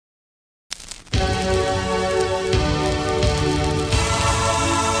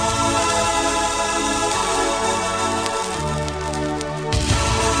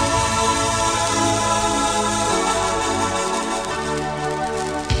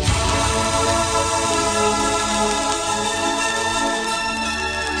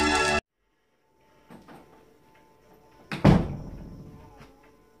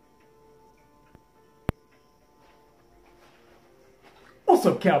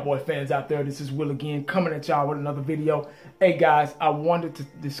What's up, Cowboy fans out there? This is Will again, coming at y'all with another video. Hey guys, I wanted to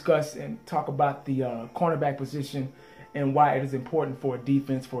discuss and talk about the cornerback position and why it is important for a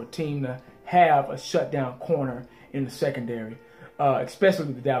defense, for a team to have a shutdown corner in the secondary,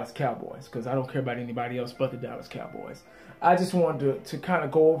 especially the Dallas Cowboys, because I don't care about anybody else but the Dallas Cowboys. I just wanted to kind of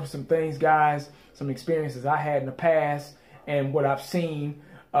go over some things, guys, some experiences I had in the past and what I've seen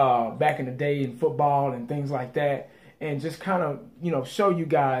back in the day in football and things like that. And just kind of, show you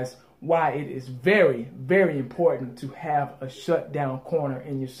guys why it is very, very important to have a shutdown corner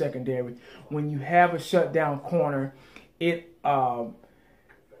in your secondary. When you have a shutdown corner, it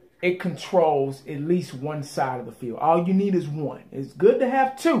controls at least one side of the field. All you need is one. It's good to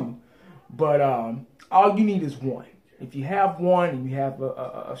have two, but all you need is one. If you have one and you have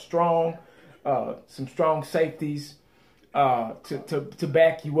some strong safeties to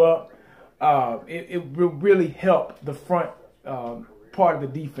back you up, it will really help the front part of the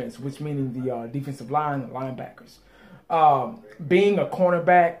defense, which meaning the defensive line, the linebackers. Being a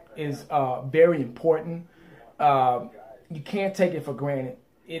cornerback is very important. You can't take it for granted.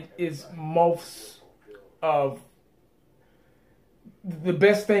 It is most of the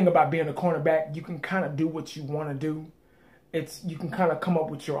best thing about being a cornerback. You can kind of do what you want to do. You can kind of come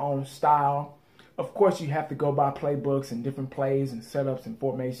up with your own style. Of course, you have to go by playbooks and different plays and setups and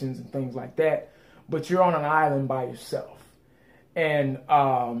formations and things like that. But you're on an island by yourself. And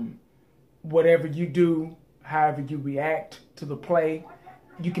whatever you do, however you react to the play,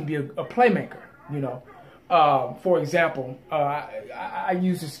 you can be a playmaker, For example, I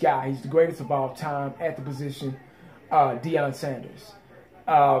use this guy. He's the greatest of all time at the position, Deion Sanders.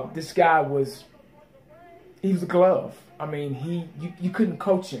 This guy he was a glove. I mean, you couldn't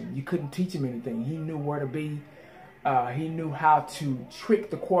coach him. You couldn't teach him anything. He knew where to be. He knew how to trick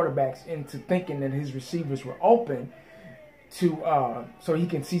the quarterbacks into thinking that his receivers were open so he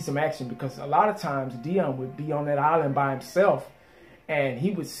can see some action. Because a lot of times Deion would be on that island by himself, and he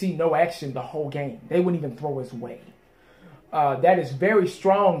would see no action the whole game. They wouldn't even throw his way. That is very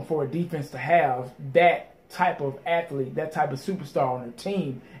strong for a defense to have that type of athlete, that type of superstar on their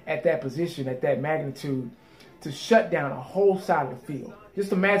team at that position, at that magnitude, to shut down a whole side of the field.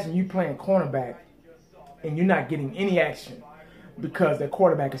 Just imagine you playing cornerback and you're not getting any action because that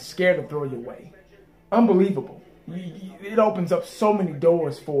quarterback is scared to throw your way. Unbelievable. It opens up so many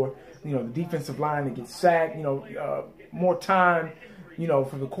doors for, the defensive line to get sacked, more time,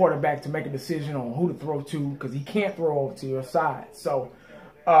 for the quarterback to make a decision on who to throw to, because he can't throw over to your side. So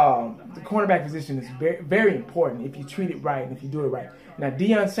the cornerback position is very, very important if you treat it right and if you do it right. Now,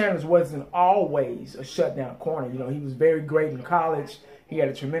 Deion Sanders wasn't always a shutdown corner. He was very great in college. He had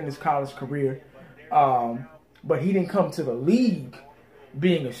a tremendous college career. But he didn't come to the league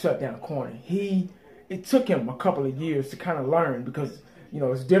being a shutdown corner. It took him a couple of years to kind of learn, because,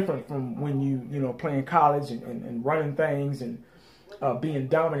 it's different from when you play in college and running things and being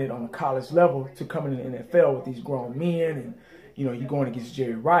dominant on a college level to coming in the NFL with these grown men, and you're going against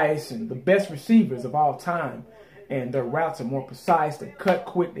Jerry Rice and the best receivers of all time, and their routes are more precise. They cut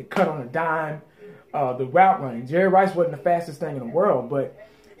quick. They cut on a dime. The route running. Jerry Rice wasn't the fastest thing in the world, but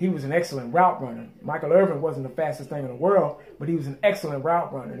he was an excellent route runner. Michael Irvin wasn't the fastest thing in the world, but he was an excellent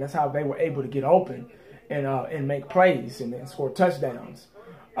route runner. That's how they were able to get open and make plays and score touchdowns.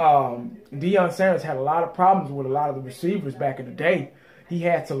 Deion Sanders had a lot of problems with a lot of the receivers back in the day. He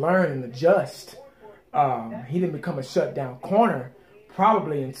had to learn and adjust. He didn't become a shutdown corner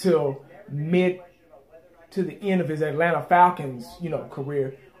probably until to the end of his Atlanta Falcons,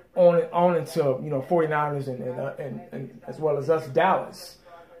 career, on until 49ers and as well as us Dallas.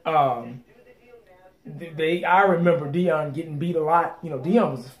 I remember Deion getting beat a lot.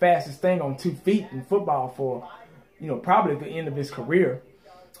 Deion was the fastest thing on 2 feet in football for probably at the end of his career.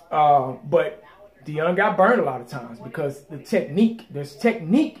 But Deion got burned a lot of times because there's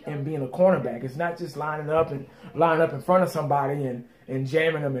technique in being a cornerback. It's not just lining up in front of somebody and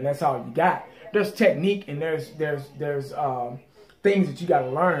jamming them and that's all you got. There's technique and there's things that you got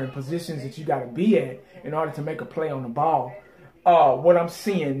to learn, positions that you got to be at in order to make a play on the ball. What I'm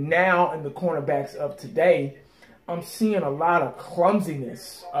seeing now in the cornerbacks of today, I'm seeing a lot of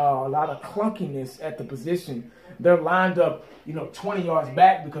clumsiness, a lot of clunkiness at the position. They're lined up, 20 yards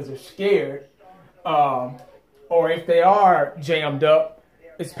back because they're scared. Or if they are jammed up,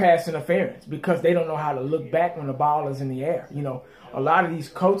 it's pass interference because they don't know how to look back when the ball is in the air. A lot of these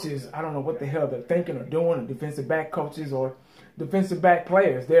coaches, I don't know what the hell they're thinking or doing, or defensive back coaches or defensive back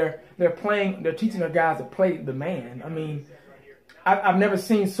players. They're teaching their guys to play the man. I mean, I've never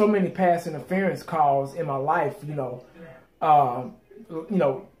seen so many pass interference calls in my life,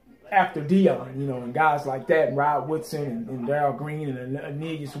 after Dion, you know, and guys like that, and Rod Woodson and Darrell Green and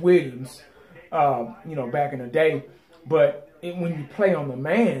Aeneas Williams, you know, back in the day. But when you play on the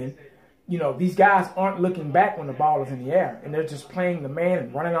man, you know, these guys aren't looking back when the ball is in the air, and they're just playing the man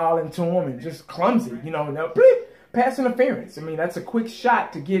and running all into him and just clumsy, you know, and bleep, pass interference. I mean, that's a quick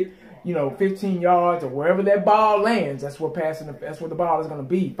shot to get, you know, 15 yards or wherever that ball lands. That's where that's where the ball is going to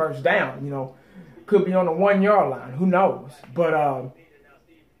be, first down. You know, could be on the 1 yard line. Who knows? But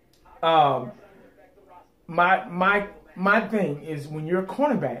my thing is when you're a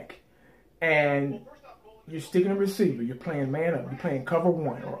cornerback and you're sticking a receiver, you're playing man up, you're playing cover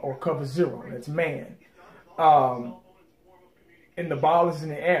 1 or cover 0. That's man. And the ball is in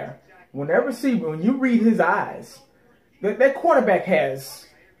the air. When that receiver, when you read his eyes, that quarterback has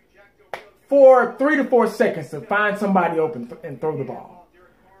 3 to 4 seconds to find somebody open and throw the ball.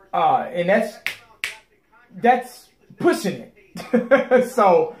 And that's pushing it.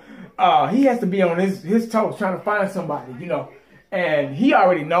 So he has to be on his toes trying to find somebody, you know. And he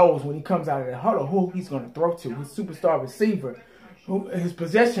already knows when he comes out of the huddle who he's going to throw to, his superstar receiver, his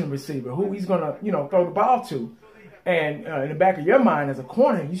possession receiver, who he's going to, you know, throw the ball to. And in the back of your mind as a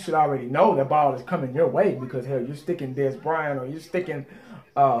corner, you should already know that ball is coming your way because, hell, you're sticking Des Bryant or you're sticking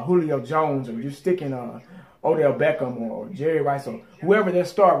Julio Jones or you're sticking Odell Beckham or Jerry Rice or whoever their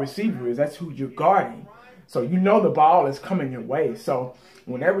star receiver is. That's who you're guarding. So you know the ball is coming your way. So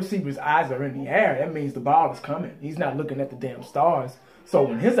when that receiver's eyes are in the air, that means the ball is coming. He's not looking at the damn stars. So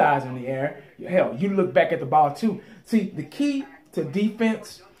when his eyes are in the air, hell, you look back at the ball too. See, the key to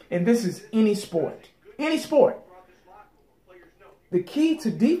defense, and this is any sport, the key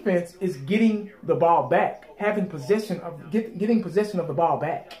to defense is getting the ball back, having possession of getting possession of the ball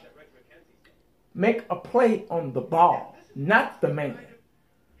back. Make a play on the ball, not the man.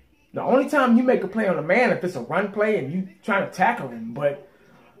 The only time you make a play on the man if it's a run play and you trying to tackle him. But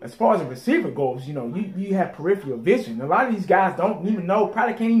as far as a receiver goes, you know, you have peripheral vision. A lot of these guys don't even know,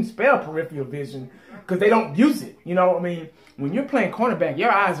 probably can't even spell peripheral vision because they don't use it. You know, I mean, when you're playing cornerback,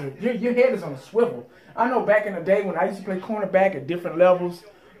 your eyes are, your head is on a swivel. I know back in the day when I used to play cornerback at different levels,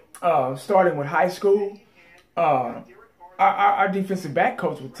 starting with high school, our defensive back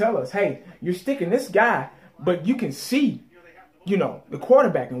coach would tell us, hey, you're sticking this guy, but you can see, you know, the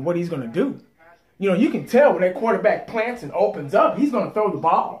quarterback and what he's going to do. You know, you can tell when that quarterback plants and opens up, he's going to throw the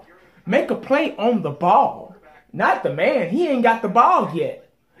ball. Make a play on the ball, not the man. He ain't got the ball yet.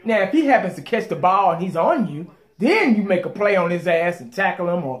 Now, if he happens to catch the ball and he's on you, then you make a play on his ass and tackle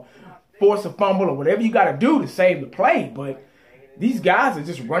him or force a fumble or whatever you got to do to save the play. But these guys are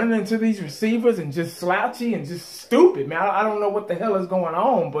just running into these receivers and just slouchy and just stupid, man. I don't know what the hell is going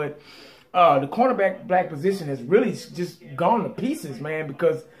on, but the cornerback black position has really just gone to pieces, man,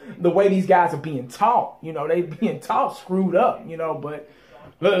 because the way these guys are being taught, you know, they being taught screwed up, you know. But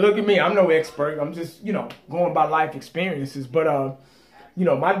look at me, I'm no expert. I'm just, you know, going by life experiences. But you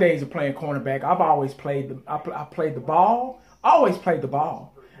know, my days of playing cornerback, I've always played I played the ball, always played the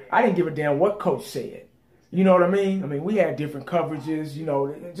ball. I didn't give a damn what coach said. You know what I mean? I mean, we had different coverages, you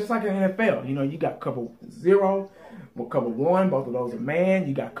know, just like in the NFL. You know, you got cover 0, well, cover 1, both of those are man.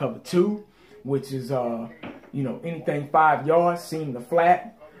 You got cover 2, which is, you know, anything 5 yards, seam to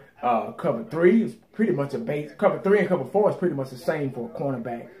flat. Cover 3 is pretty much a base. Cover 3 and cover 4 is pretty much the same for a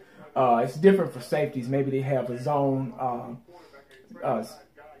cornerback. It's different for safeties. Maybe they have a zone,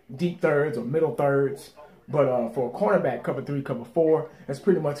 deep thirds or middle thirds. But for a cornerback, cover 3, cover 4, that's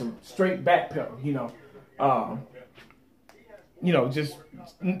pretty much a straight back pedal, you know. You know, just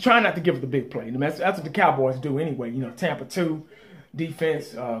try not to give it the big play. That's what the Cowboys do anyway. You know, Tampa 2,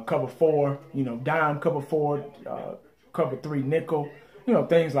 defense, cover 4, you know, dime, cover 4, cover 3, nickel, you know,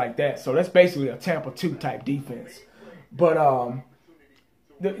 things like that. So that's basically a Tampa 2 type defense. But,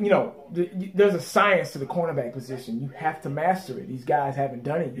 you know, there's a science to the cornerback position. You have to master it. These guys haven't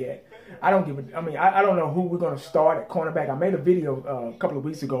done it yet. I don't know who we're going to start at cornerback. I made a video a couple of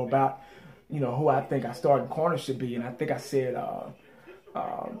weeks ago about, you know, who I think our starting corner should be. And I think I said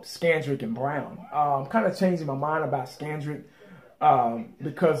Scandrick and Brown. I'm kind of changing my mind about Scandrick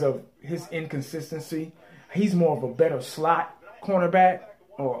because of his inconsistency. He's more of a better slot cornerback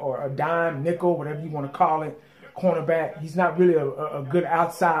or a dime, nickel, whatever you want to call it, cornerback. He's not really a good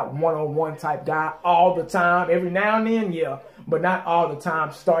outside one-on-one type guy all the time. Every now and then, yeah, but not all the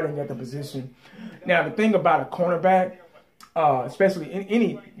time starting at the position. Now, the thing about a cornerback, especially in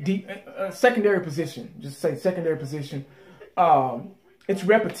any deep, secondary position, just say secondary position, it's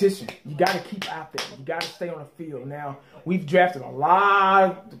repetition. You got to keep out there. You got to stay on the field. Now, we've drafted a lot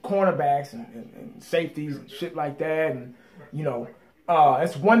of cornerbacks and safeties and shit like that. And, you know,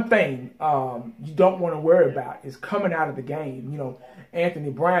 That's one thing you don't want to worry about is coming out of the game. You know, Anthony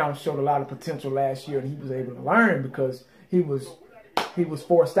Brown showed a lot of potential last year, and he was able to learn because he was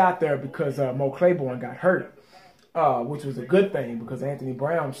forced out there because Mo Claiborne got hurt, which was a good thing because Anthony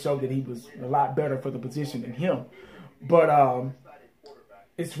Brown showed that he was a lot better for the position than him. But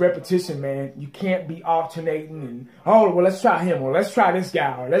it's repetition, man. You can't be alternating and, oh, well, let's try him, or let's try this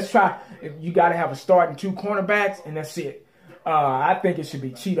guy, or let's try. You got to have a starting 2 cornerbacks, and that's it. I think it should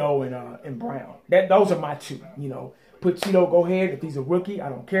be Cheeto and Brown. Those are my 2. You know, put Cheeto, go ahead. If he's a rookie, I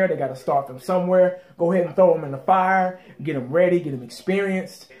don't care. They got to start from somewhere. Go ahead and throw him in the fire. Get him ready. Get him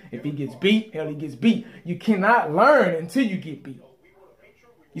experienced. If he gets beat, hell, he gets beat. You cannot learn until you get beat.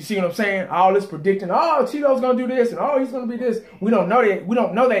 You see what I'm saying? All this predicting, oh, Cheeto's gonna do this, and oh, he's gonna be this. We don't know that. We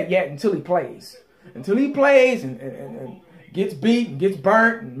don't know that yet until he plays. Until he plays and gets beat and gets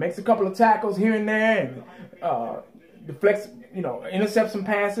burnt and makes a couple of tackles here and there and deflects, you know, intercepts some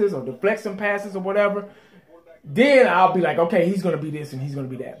passes or deflects some passes or whatever. Then I'll be like, okay, he's gonna be this and he's gonna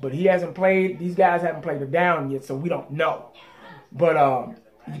be that. But he hasn't played. These guys haven't played it down yet, so we don't know. But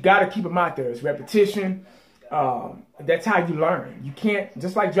you got to keep them out there. It's repetition. That's how you learn. You can't,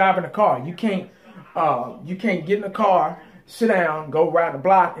 just like driving a car, you can't get in the car, sit down, go around the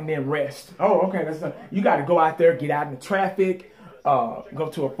block, and then rest. Oh, okay, that's not, you got to go out there, get out in the traffic, go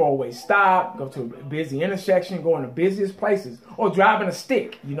to a 4-way stop, go to a busy intersection, go in the busiest places, or driving a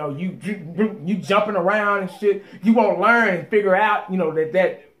stick. You know, you jumping around and shit. You won't learn and figure out, you know,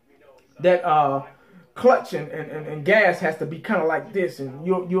 that clutch and gas has to be kind of like this, and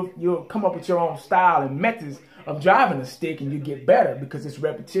you'll come up with your own style and methods of driving a stick, and you get better because it's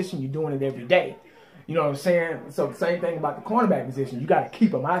repetition. You're doing it every day. You know what I'm saying? So the same thing about the cornerback position. You got to keep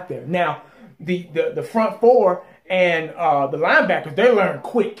them out there. Now, the front 4 and the linebackers, they learn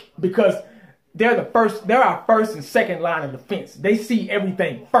quick because they're our first and second line of defense. They see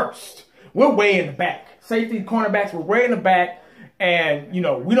everything first. We're way in the back. Safety cornerbacks, we're way in the back, and you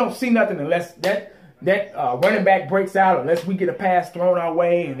know we don't see nothing unless that running back breaks out, unless we get a pass thrown our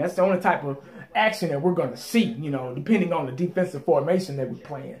way, and that's the only type of action that we're going to see, you know, depending on the defensive formation that we're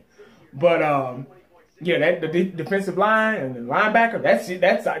playing. But yeah, the defensive line and the linebacker, that's it.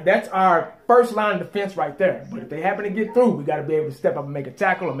 That's our first line of defense right there. But if they happen to get through, we got to be able to step up and make a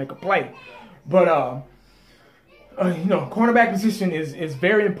tackle or make a play. But you know, cornerback position is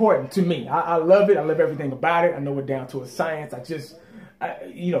very important to me. I love it. I love everything about it. I know it down to a science.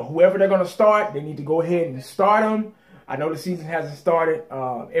 You know, whoever they're going to start, they need to go ahead and start them. I know the season hasn't started.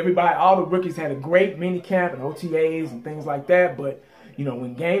 All the rookies had a great mini camp and OTAs and things like that. But, you know,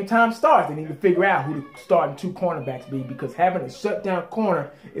 when game time starts, they need to figure out who the starting 2 cornerbacks be, because having a shutdown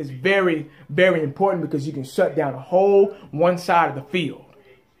corner is very, very important because you can shut down a whole one side of the field.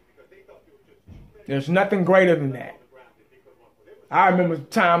 There's nothing greater than that. I remember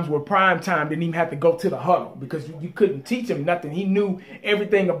times where prime time didn't even have to go to the huddle because you couldn't teach him nothing. He knew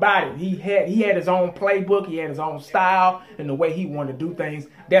everything about it. He had his own playbook. He had his own style and the way he wanted to do things.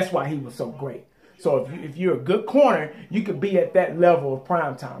 That's why he was so great. So if you're a good corner, you could be at that level of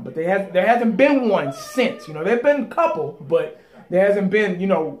prime time. But there hasn't been one since. You know, there've been a couple, but there hasn't been, you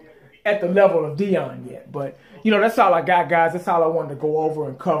know, at the level of Dion yet. But, you know, that's all I got, guys. That's all I wanted to go over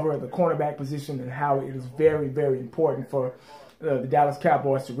and cover, the cornerback position and how it is very, very important for the Dallas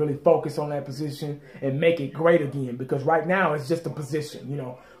Cowboys to really focus on that position and make it great again, because right now it's just a position. You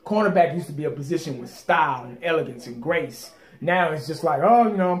know, cornerback used to be a position with style and elegance and grace. Now it's just like, oh,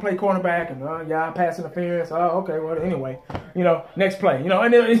 you know, I'm playing cornerback and yeah, pass interference. Oh, okay, well, anyway, you know, next play. You know,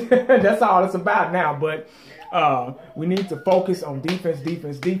 and that's all it's about now. But we need to focus on defense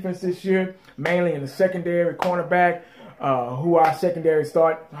this year, mainly in the secondary, cornerback. Who our starting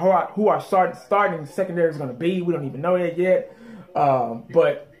secondary is going to be. We don't even know that yet.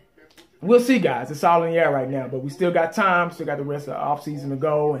 But we'll see, guys. It's all in the air right now, but we still got time. Still got the rest of the offseason to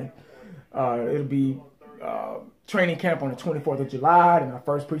go, and it'll be training camp on the 24th of July, and our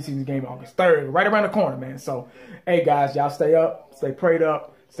first preseason game August 3rd, right around the corner, man. So, hey, guys, y'all stay up, stay prayed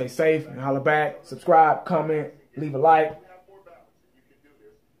up, stay safe, and holler back. Subscribe, comment, leave a like.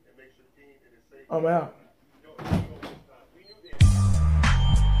 I'm out.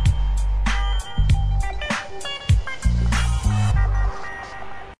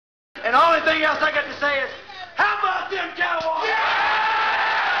 And the only thing else I got to say is,